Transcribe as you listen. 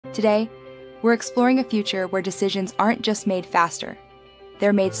Today, we're exploring a future where decisions aren't just made faster,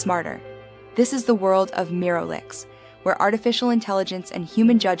 they're made smarter. This is the world of MiroLix, where artificial intelligence and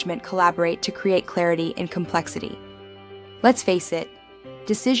human judgment collaborate to create clarity in complexity. Let's face it,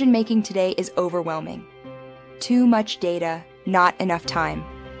 decision-making today is overwhelming. Too much data, not enough time.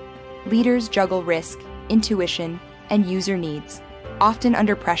 Leaders juggle risk, intuition, and user needs, often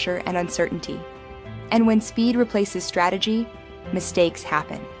under pressure and uncertainty. And when speed replaces strategy, mistakes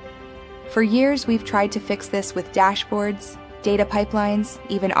happen. For years, we've tried to fix this with dashboards, data pipelines,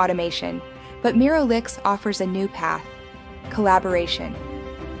 even automation. But MiroLix offers a new path: collaboration.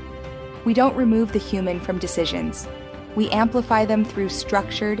 We don't remove the human from decisions. We amplify them through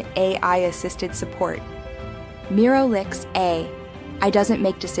structured, AI-assisted support. MiroLix AI doesn't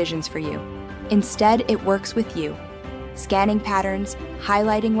make decisions for you. Instead, it works with you, scanning patterns,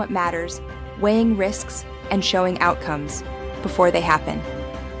 highlighting what matters, weighing risks, and showing outcomes before they happen.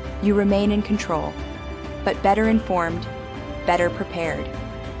 You remain in control, but better informed, better prepared.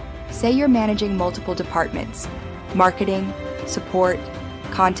 Say you're managing multiple departments: marketing, support,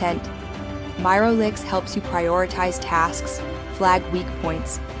 content. MiroLix helps you prioritize tasks, flag weak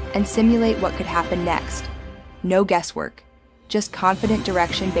points, and simulate what could happen next. No guesswork, just confident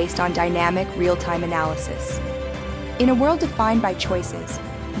direction based on dynamic, real-time analysis. In a world defined by choices,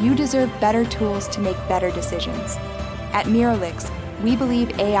 you deserve better tools to make better decisions. At MiroLix, we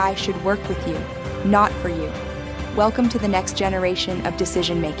believe AI should work with you, not for you. Welcome to the next generation of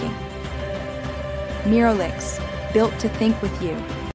decision-making. MiroLix, built to think with you.